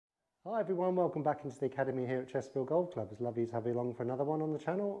Hi everyone, welcome back into the Academy here at Chesterfield Golf Club. It's lovely to have you along for another one on the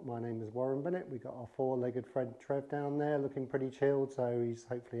channel. My name is Warren Bennett. We've got our four-legged friend Trev down there looking pretty chilled, so he's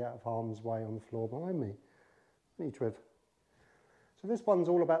hopefully out of harm's way on the floor behind me. Isn't he, Trev? So this one's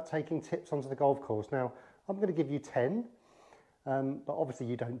all about taking tips onto the golf course. Now, I'm going to give you 10, but obviously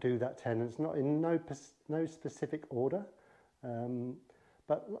you don't do that 10. It's not in no specific order.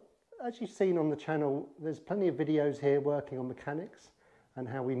 But as you've seen on the channel, there's plenty of videos here working on mechanics and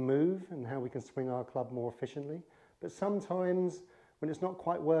how we move and how we can swing our club more efficiently. But sometimes when it's not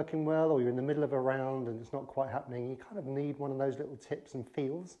quite working well, or you're in the middle of a round and it's not quite happening, you kind of need one of those little tips and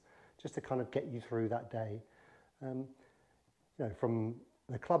feels just to kind of get you through that day. You know, from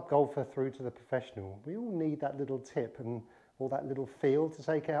the club golfer through to the professional, we all need that little tip and all that little feel to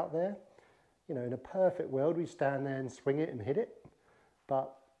take out there. You know, in a perfect world, we stand there and swing it and hit it,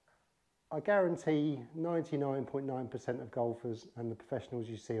 but I guarantee 99.9% of golfers and the professionals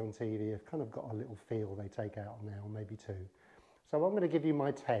you see on TV have kind of got a little feel they take out on there, or maybe two. So I'm going to give you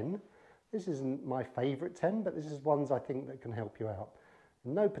my 10. This isn't my favourite 10, but this is ones I think that can help you out.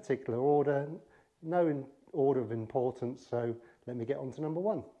 In no particular order, no order of importance, so let me get on to number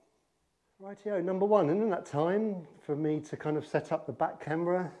one. Rightio, number one, and in that time for me to kind of set up the back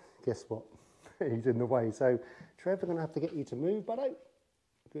camera, guess what? He's in the way. So Trev, we're going to have to get you to move, buddo.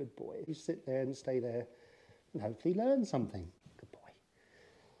 Good boy. You sit there and stay there and hopefully learn something. Good boy.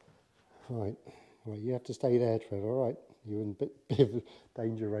 Right, you have to stay there, Trevor. All right, you're in a bit of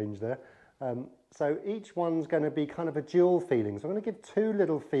danger range there. So each one's going to be kind of a dual feeling. So I'm going to give two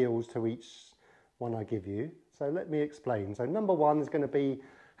little feels to each one I give you. So let me explain. So number one is going to be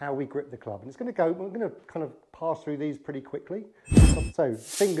how we grip the club. And it's going to go, we're going to kind of pass through these pretty quickly. So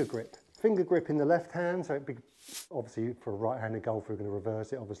finger grip. Finger grip in the left hand, so it'd be obviously for a right-handed golfer, we're going to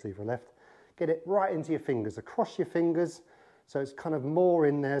reverse it obviously for left. Get it right into your fingers, across your fingers, so it's kind of more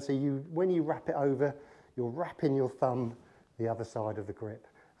in there, so when you wrap it over, you're wrapping your thumb the other side of the grip.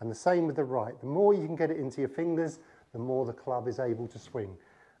 And the same with the right. The more you can get it into your fingers, the more the club is able to swing.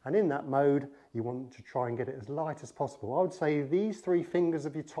 And in that mode, you want to try and get it as light as possible. I would say these three fingers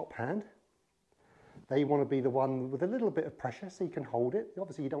of your top hand, they want to be the one with a little bit of pressure so you can hold it.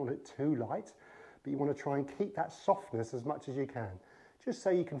 Obviously you don't want it too light, but you want to try and keep that softness as much as you can, just so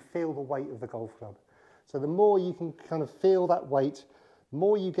you can feel the weight of the golf club. So the more you can kind of feel that weight, the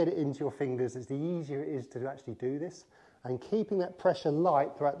more you get it into your fingers, the easier it is to actually do this, and keeping that pressure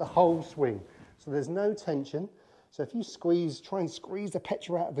light throughout the whole swing. So there's no tension. So if you try and squeeze the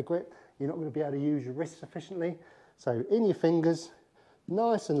petrol out of the grip, you're not going to be able to use your wrist sufficiently. So in your fingers,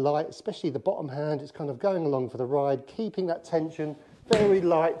 nice and light, especially the bottom hand, it's kind of going along for the ride, keeping that tension very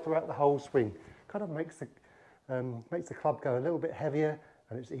light throughout the whole swing. Kind of makes the club go a little bit heavier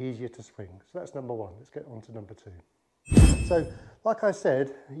and it's easier to swing. So that's number one. Let's get on to number two. So like I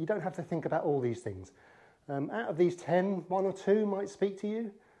said, you don't have to think about all these things. Out of these 10, one or two might speak to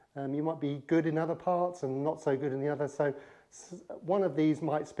you. You might be good in other parts and not so good in the other. So one of these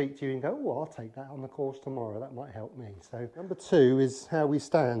might speak to you and go, oh, I'll take that on the course tomorrow. That might help me. So number two is how we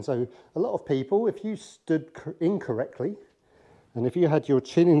stand. So a lot of people, if you stood incorrectly, and if you had your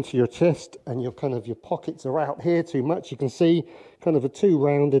chin into your chest and your pockets are out here too much, you can see kind of a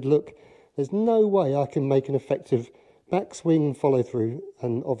two-rounded look. There's no way I can make an effective backswing follow through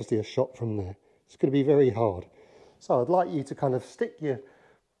and obviously a shot from there. It's going to be very hard. So I'd like you to kind of straighten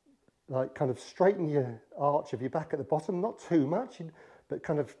your arch of your back at the bottom, not too much, but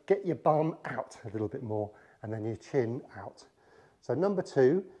kind of get your bum out a little bit more and then your chin out. So number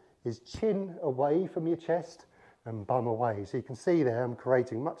two is chin away from your chest and bum away. So you can see there I'm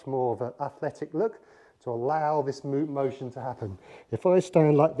creating much more of an athletic look to allow this motion to happen. If I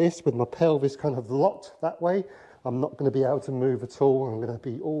stand like this with my pelvis kind of locked that way, I'm not going to be able to move at all. I'm going to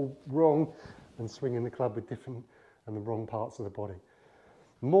be all wrong and swinging the club with different and the wrong parts of the body.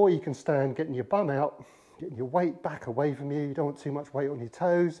 The more you can stand, getting your bum out, getting your weight back away from you, you don't want too much weight on your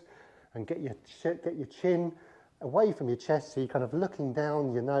toes, and get your chin away from your chest, so you're kind of looking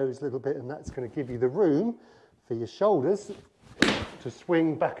down your nose a little bit, and that's going to give you the room for your shoulders to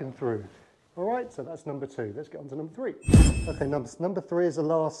swing back and through. All right, so that's number two. Let's get on to number three. Okay, number three is the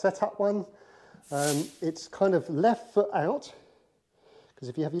last setup one. It's kind of left foot out, because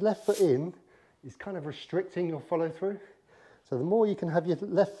if you have your left foot in, it's kind of restricting your follow through. So the more you can have your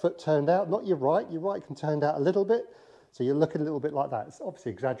left foot turned out, not your right can turn out a little bit, so you're looking a little bit like that. It's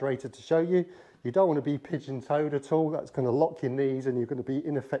obviously exaggerated to show you. You don't want to be pigeon-toed at all. That's going to lock your knees and you're going to be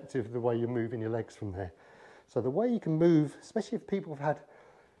ineffective the way you're moving your legs from there. So the way you can move, especially if people have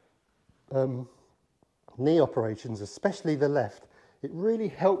had knee operations, especially the left, it really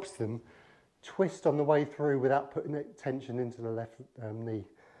helps them twist on the way through without putting tension into the left knee.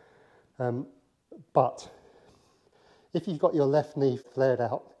 But if you've got your left knee flared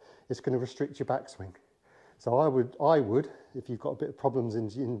out, it's going to restrict your backswing. So I would, if you've got a bit of problems in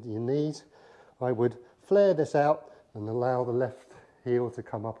your knees, I would flare this out and allow the left heel to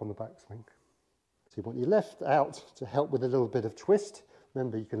come up on the backswing. So you want your left out to help with a little bit of twist.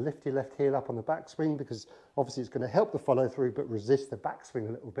 Remember, you can lift your left heel up on the backswing because obviously it's going to help the follow through but resist the backswing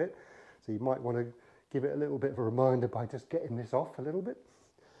a little bit. So you might want to give it a little bit of a reminder by just getting this off a little bit.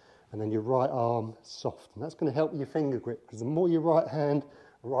 And then your right arm soft. And that's going to help your finger grip, because the more your right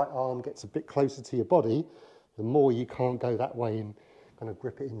arm gets a bit closer to your body, the more you can't go that way and kind of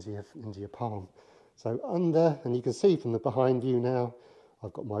grip it into your palm. So under, and you can see from the behind view now,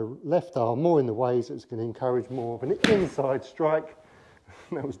 I've got my left arm more in the way, so it's going to encourage more of an inside strike.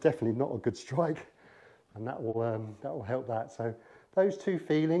 That was definitely not a good strike, and that will help that. So those two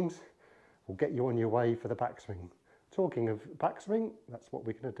feelings will get you on your way for the backswing. Talking of backswing, that's what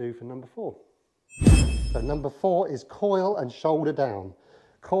we're going to do for number 4. So number 4 is coil and shoulder down.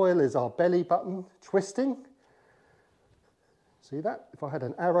 Coil is our belly button twisting. See that? If I had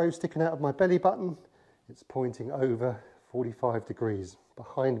an arrow sticking out of my belly button, it's pointing over 45 degrees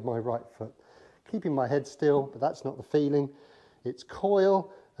behind my right foot. Keeping my head still, but that's not the feeling. It's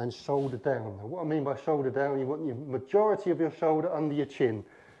coil and shoulder down. Now, what I mean by shoulder down, you want your majority of your shoulder under your chin.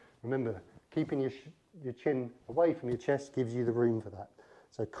 Remember, keeping your chin away from your chest gives you the room for that.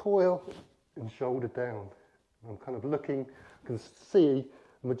 So coil and shoulder down. I'm kind of looking, I can see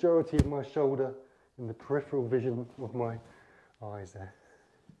the majority of my shoulder in the peripheral vision of my eyes there.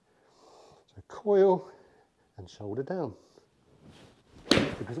 So coil and shoulder down.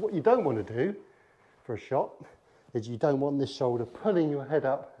 Because what you don't want to do for a shot is you don't want this shoulder pulling your head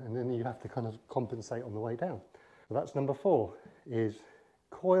up and then you have to kind of compensate on the way down. So that's number 4, is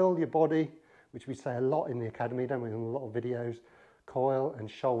coil your body, which we say a lot in the academy, don't we, in a lot of videos. Coil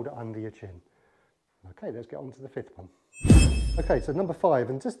and shoulder under your chin. Okay, let's get on to the 5th one. Okay, so number 5,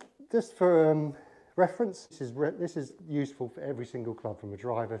 and just for reference, this is useful for every single club, from a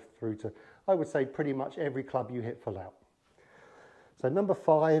driver through to, I would say, pretty much every club you hit full out. So number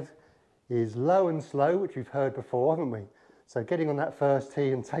 5 is low and slow, which we've heard before, haven't we? So getting on that first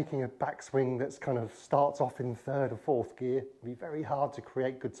tee and taking a backswing that's kind of starts off in 3rd or 4th gear, it'll be very hard to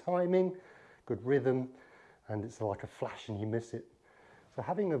create good timing, good rhythm, and it's like a flash and you miss it. So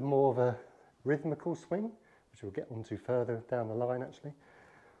having a more of a rhythmical swing, which we'll get onto further down the line actually,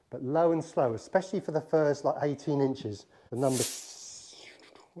 but low and slow, especially for the first like 18 inches. The number,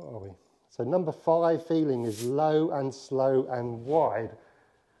 what are we? So number 5 feeling is low and slow and wide.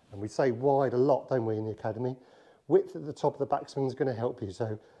 And we say wide a lot, don't we, in the academy? Width at the top of the backswing is going to help you.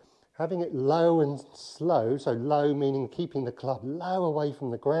 So having it low and slow, so low meaning keeping the club low away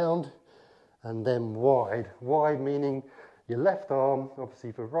from the ground, and then wide. Wide meaning your left arm,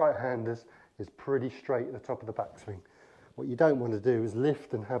 obviously for right-handers, is pretty straight at the top of the backswing. What you don't want to do is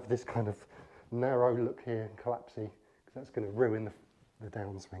lift and have this kind of narrow look here and collapsy, because that's going to ruin the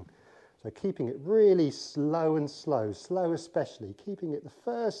downswing. So keeping it really slow and slow especially, keeping it the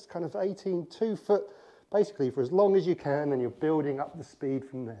first kind of 2 foot, basically for as long as you can, and you're building up the speed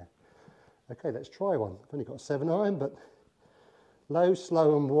from there. Okay, let's try one. I've only got a 7-iron, but low,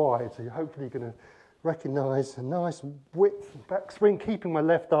 slow and wide. So you're hopefully going to recognise a nice width backswing, keeping my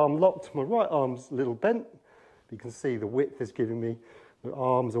left arm locked, my right arm's a little bent. You can see the width is giving me the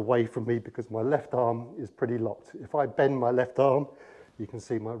arms away from me because my left arm is pretty locked. If I bend my left arm, you can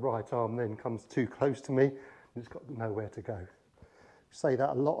see my right arm then comes too close to me and it's got nowhere to go. We say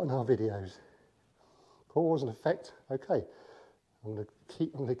that a lot in our videos. Cause and effect. Okay, I'm going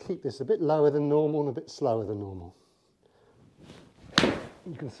to keep this a bit lower than normal and a bit slower than normal.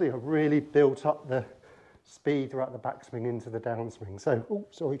 You can see I've really built up the speed throughout the backswing into the downswing. So, oh,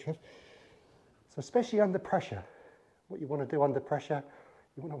 sorry, Trev. So especially under pressure, what you want to do under pressure,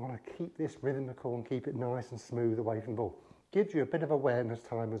 you want to keep this rhythmical and keep it nice and smooth away from the ball. Gives you a bit of awareness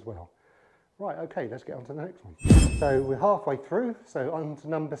time as well. Right, okay, let's get on to the next one. So we're halfway through, so on to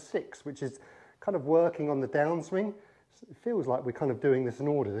number 6, which is kind of working on the downswing. It feels like we're kind of doing this in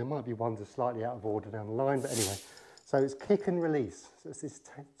order. There might be ones that are slightly out of order down the line, but anyway. So it's kick and release. So it's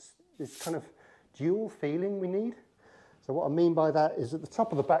this kind of dual feeling we need. So what I mean by that is at the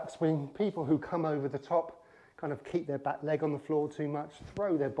top of the backswing, people who come over the top kind of keep their back leg on the floor too much,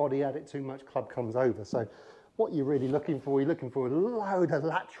 throw their body at it too much, club comes over. So what you're really looking for a load of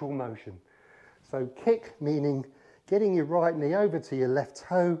lateral motion. So kick meaning getting your right knee over to your left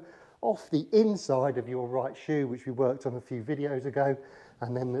toe, off the inside of your right shoe, which we worked on a few videos ago,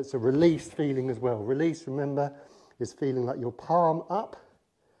 and then there's a release feeling as well. Release, remember, is feeling like your palm up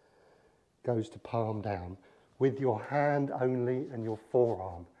goes to palm down with your hand only and your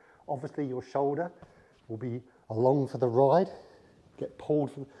forearm Obviously your shoulder will be along for the ride, get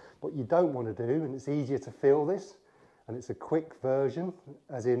pulled from. What you don't want to do, and it's easier to feel this, and it's a quick version,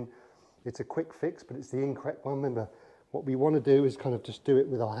 as in it's a quick fix, but it's the incorrect one. Remember, what we want to do is kind of just do it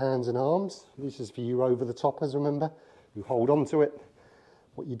with our hands and arms. This is for you over the toppers, remember. You hold on to it.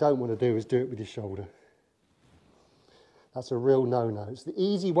 What you don't want to do is do it with your shoulder. That's a real no-no. It's the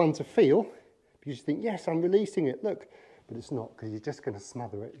easy one to feel. You just think, yes, I'm releasing it, look. But it's not, because you're just going to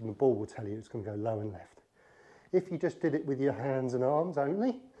smother it, and the ball will tell you it's going to go low and left. If you just did it with your hands and arms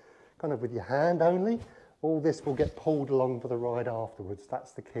only, kind of with your hand only, all this will get pulled along for the ride afterwards.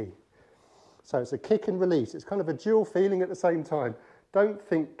 That's the key. So it's a kick and release. It's kind of a dual feeling at the same time. Don't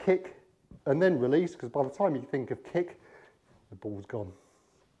think kick and then release, because by the time you think of kick, the ball's gone.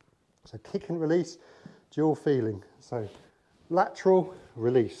 So kick and release, dual feeling. So lateral,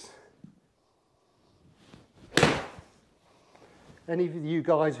 release. Any of you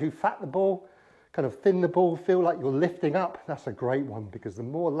guys who fat the ball, kind of thin the ball, feel like you're lifting up, that's a great one, because the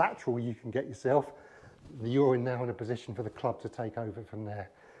more lateral you can get yourself, you're now in a position for the club to take over from there.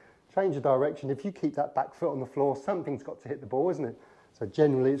 Change the direction. If you keep that back foot on the floor, something's got to hit the ball, isn't it? So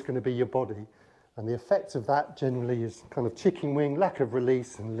generally it's going to be your body. And the effect of that generally is kind of chicken wing, lack of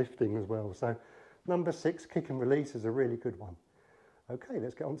release and lifting as well. So number 6, kick and release, is a really good one. Okay,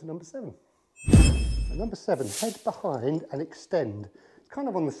 let's get on to number 7. And number 7, head behind and extend. It's kind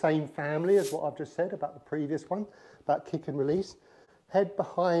of on the same family as what I've just said about the previous one, about kick and release. Head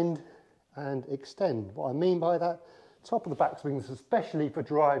behind and extend. What I mean by that, top of the backswing, especially for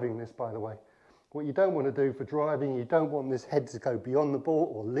driving this, by the way. What you don't want to do for driving, you don't want this head to go beyond the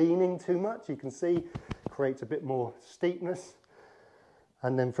ball or leaning too much. You can see, creates a bit more steepness.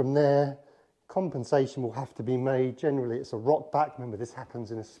 And then from there, compensation will have to be made. Generally, it's a rock back. Remember, this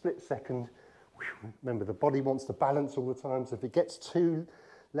happens in a split second. Remember, the body wants to balance all the time. So if it gets too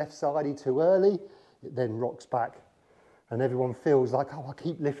left-sided too early, it then rocks back. And everyone feels like, oh, I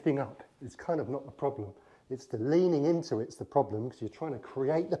keep lifting up. It's kind of not the problem. It's the leaning into it's the problem, because you're trying to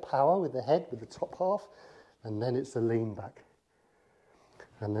create the power with the head, with the top half, and then it's the lean back.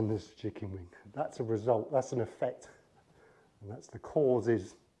 And then there's the chicken wing. That's a result, that's an effect. And that's the cause,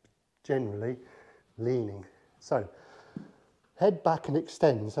 is generally leaning. So, head back and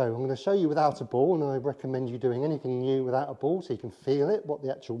extend. So I'm going to show you without a ball, and I recommend you doing anything new without a ball so you can feel it, what the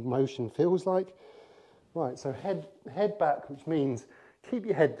actual motion feels like. Right, so head back, which means keep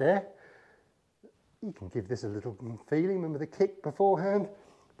your head there. You can give this a little feeling. Remember the kick beforehand,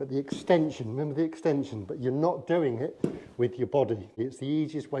 but the extension, remember the extension, but you're not doing it with your body. It's the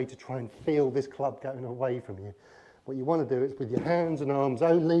easiest way to try and feel this club going away from you. What you want to do is with your hands and arms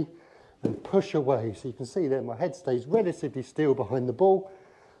only, and push away. So you can see there my head stays relatively still behind the ball.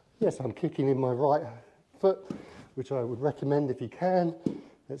 Yes, I'm kicking in my right foot, which I would recommend if you can.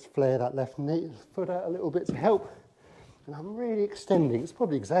 Let's flare that left knee, foot out a little bit to help. And I'm really extending. It's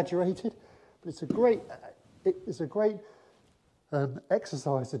probably exaggerated, but it's a great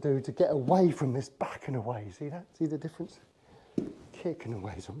exercise to do to get away from this back and away. See that? See the difference? Kick and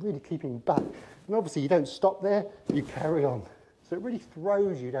away. So I'm really keeping back. And obviously you don't stop there, you carry on. So it really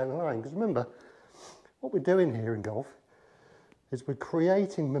throws you down the line. Because remember, what we're doing here in golf is we're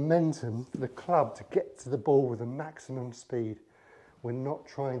creating momentum for the club to get to the ball with a maximum speed. We're not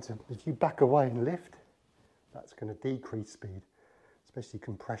trying to, if you back away and lift, that's going to decrease speed, especially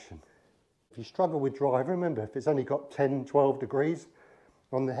compression. If you struggle with drive, remember, if it's only got 10, 12 degrees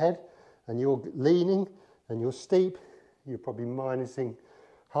on the head and you're leaning and you're steep, you're probably minusing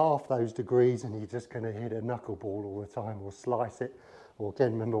half those degrees and you're just going to hit a knuckleball all the time or slice it. Or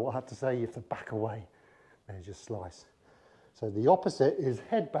again, remember what I have to say, you have to back away. There's your slice. So the opposite is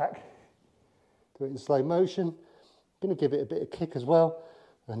head back, do it in slow motion. Going to give it a bit of kick as well,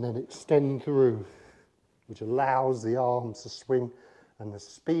 and then extend through, which allows the arms to swing, and the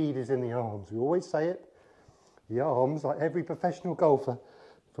speed is in the arms. We always say it, the arms, like every professional golfer,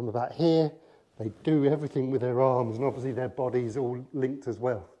 from about here, they do everything with their arms, and obviously their body's all linked as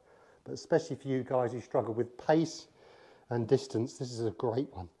well. But especially for you guys who struggle with pace and distance, this is a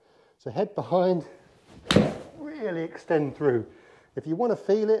great one. So head behind, really extend through. If you want to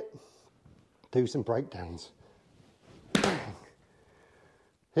feel it, do some breakdowns.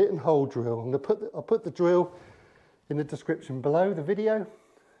 Hit and hold drill. I'll put the drill in the description below the video.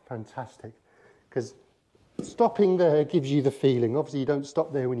 Fantastic. Because stopping there gives you the feeling. Obviously you don't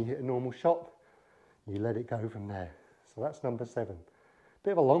stop there when you hit a normal shot. You let it go from there. So that's number 7.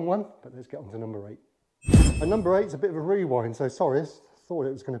 Bit of a long one, but let's get on to number 8. And number 8 is a bit of a rewind. So sorry, I thought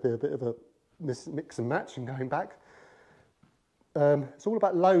it was going to be a bit of a mix and match and going back. It's all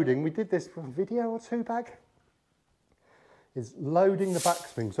about loading. We did this for a video or 2 back. is loading the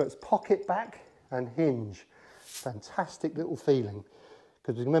backswing. So it's pocket back and hinge. Fantastic little feeling.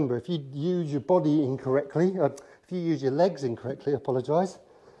 Because remember, if you use your body incorrectly, if you use your legs incorrectly, I apologise,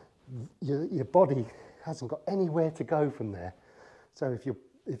 your body hasn't got anywhere to go from there. So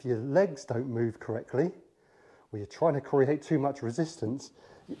if your legs don't move correctly, or you're trying to create too much resistance,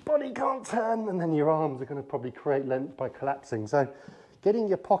 your body can't turn, and then your arms are going to probably create length by collapsing. So getting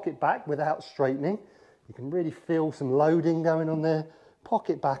your pocket back without straightening, you can really feel some loading going on there.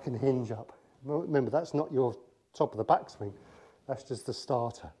 Pocket back and hinge up. Well, remember, that's not your top of the backswing. That's just the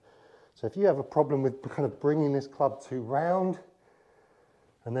starter. So if you have a problem with kind of bringing this club too round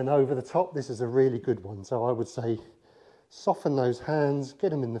and then over the top, this is a really good one. So I would say soften those hands, get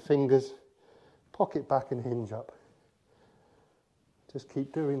them in the fingers, pocket back and hinge up. Just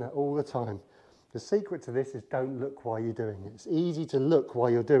keep doing that all the time. The secret to this is don't look while you're doing it. It's easy to look while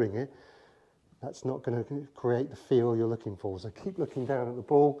you're doing it. That's not going to create the feel you're looking for. So keep looking down at the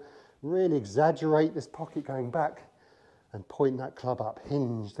ball, really exaggerate this pocket going back and point that club up.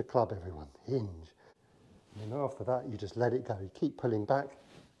 Hinge the club, everyone, hinge. And then after that, you just let it go. You keep pulling back,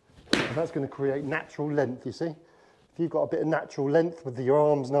 and that's going to create natural length, you see. If you've got a bit of natural length with your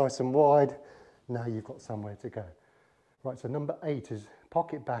arms nice and wide, now you've got somewhere to go. Right, so number 8 is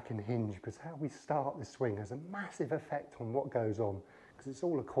pocket back and hinge, because how we start this swing has a massive effect on what goes on, because it's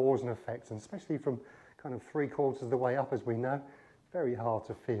all a cause and effect, and especially from kind of 3/4 of the way up, as we know, very hard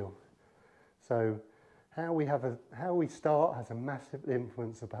to feel. So how we start has a massive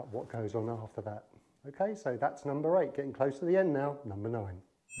influence about what goes on after that. Okay, so that's number 8, getting close to the end now. Number 9.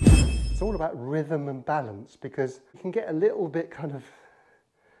 It's all about rhythm and balance, because you can get a little bit kind of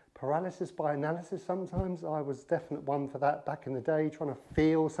paralysis by analysis sometimes. I was definite one for that back in the day, trying to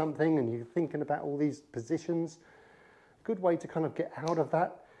feel something and you're thinking about all these positions. A good way to kind of get out of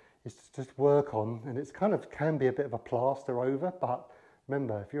that is to just work on, and it's kind of can be a bit of a plaster over, but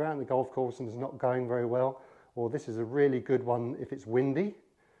remember, if you're out on the golf course and it's not going very well, or this is a really good one if it's windy,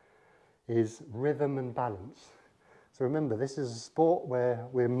 is rhythm and balance. So remember, this is a sport where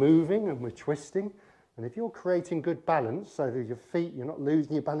we're moving and we're twisting, and if you're creating good balance, so that your feet, you're not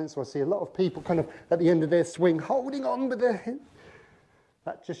losing your balance. So I see a lot of people kind of at the end of their swing holding on with their head.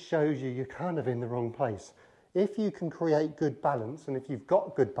 That just shows you're kind of in the wrong place. If you can create good balance, and if you've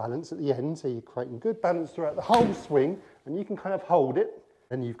got good balance at the end, so you're creating good balance throughout the whole swing, and you can kind of hold it,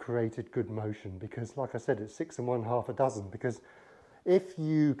 then you've created good motion. Because like I said, it's 6 and 1/2 a dozen. Because if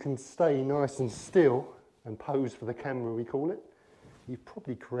you can stay nice and still and pose for the camera, we call it, you've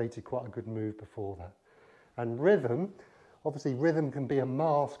probably created quite a good move before that. And rhythm, obviously rhythm can be a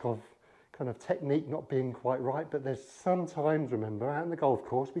mask of kind of technique not being quite right, but there's sometimes, remember, out on the golf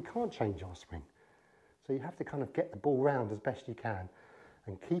course, we can't change our swing. So you have to kind of get the ball round as best you can,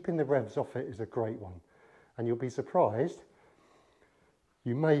 and keeping the revs off it is a great one. And you'll be surprised,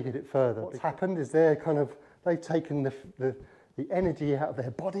 you may hit it further. What's happened is they've taken the energy out of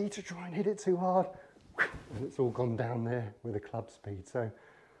their body to try and hit it too hard, and it's all gone down there with a club speed. So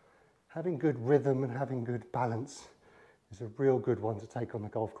having good rhythm and having good balance is a real good one to take on the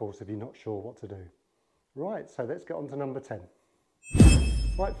golf course if you're not sure what to do. Right, so let's get on to number 10.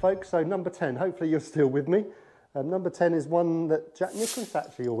 Right folks, so number 10, hopefully you're still with me. Number 10 is one that Jack Nicklaus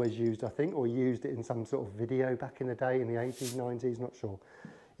actually always used, I think, or used it in some sort of video back in the day, in the 80s, 90s, not sure,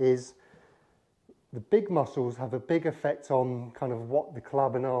 is the big muscles have a big effect on kind of what the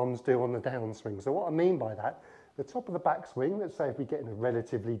club and arms do on the downswing. So what I mean by that, the top of the backswing, let's say if we get in a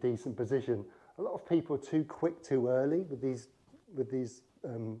relatively decent position, a lot of people are too quick too early with these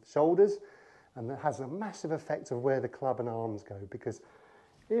shoulders, and that has a massive effect of where the club and arms go. Because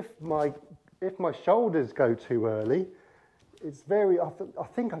if my shoulders go too early, it's I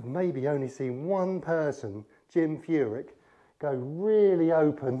think I've maybe only seen one person, Jim Furyk, go really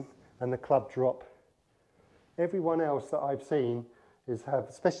open and the club drop. Everyone else that I've seen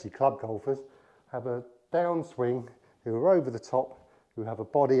especially club golfers, have a downswing who are over the top, who have a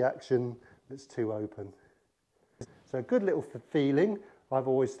body action that's too open. So a good little feeling I've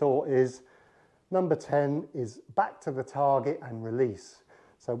always thought is number 10 is back to the target and release.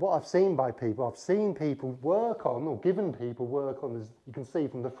 So what I've seen people work on, or given people work on, as you can see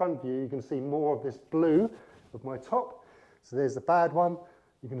from the front view, you can see more of this blue of my top. So there's the bad one.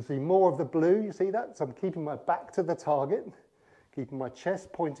 You can see more of the blue, you see that? So I'm keeping my back to the target, keeping my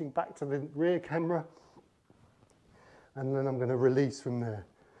chest pointing back to the rear camera, and then I'm going to release from there.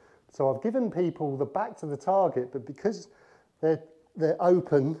 So I've given people the back to the target, but because they're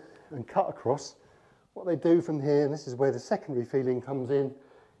open and cut across, what they do from here, and this is where the secondary feeling comes in,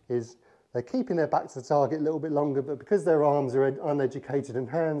 is they're keeping their back to the target a little bit longer, but because their arms are uneducated and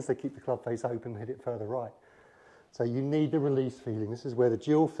hands, they keep the club face open and hit it further right. So you need the release feeling. This is where the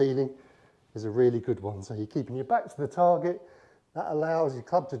dual feeling is a really good one. So you're keeping your back to the target. That allows your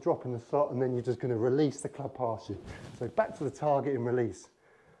club to drop in the slot, and then you're just going to release the club past you. So back to the target and release,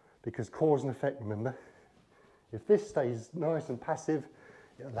 because cause and effect, remember. If this stays nice and passive,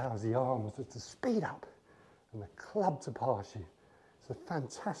 it allows the arms to speed up and the club to pass you. It's a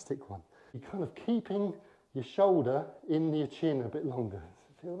fantastic one. You're kind of keeping your shoulder in your chin a bit longer.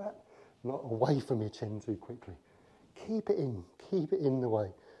 Feel that? Not away from your chin too quickly. Keep it in the way.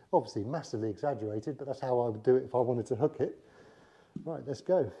 Obviously massively exaggerated, but that's how I would do it if I wanted to hook it. Right, let's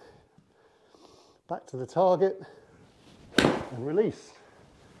go. Back to the target and release.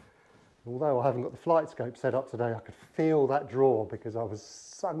 Although I haven't got the flight scope set up today, I could feel that draw because I was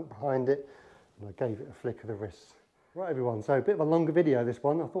sunk behind it and I gave it a flick of the wrist. Right everyone, so a bit of a longer video this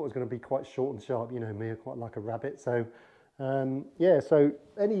one. I thought it was going to be quite short and sharp. You know me, I quite like a rabbit. So yeah, so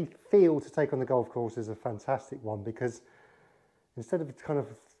any feel to take on the golf course is a fantastic one, because instead of kind of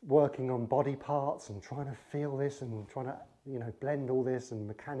working on body parts and trying to feel this and trying to, you know, blend all this and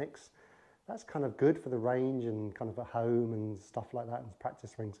mechanics, that's kind of good for the range and kind of at home and stuff like that and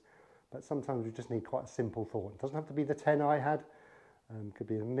practice swings. But sometimes we just need quite a simple thought. It doesn't have to be the 10 I had. Could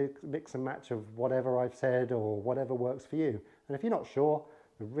be a mix and match of whatever I've said or whatever works for you. And if you're not sure,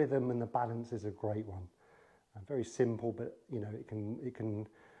 the rhythm and the balance is a great one. Very simple, but you know, it can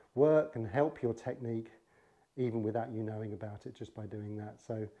work and help your technique even without you knowing about it, just by doing that.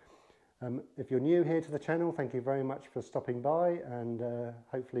 So if you're new here to the channel, thank you very much for stopping by, and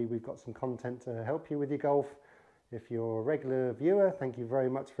hopefully we've got some content to help you with your golf. If you're a regular viewer, thank you very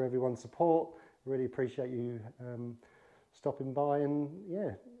much for everyone's support. Really appreciate you stopping by and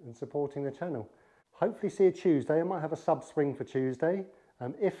yeah, and supporting the channel. Hopefully see you Tuesday. I might have a sub swing for Tuesday.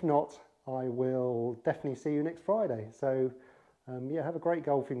 If not, I will definitely see you next Friday. So yeah, have a great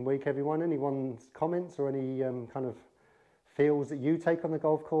golfing week, everyone. Anyone's comments or any kind of feels that you take on the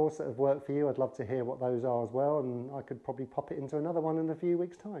golf course that have worked for you, I'd love to hear what those are as well, and I could probably pop it into another one in a few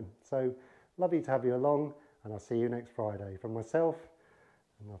weeks' time. So lovely to have you along, and I'll see you next Friday. From myself,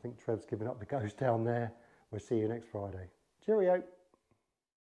 and I think Trev's giving up the ghost down there, we'll see you next Friday. Cheerio.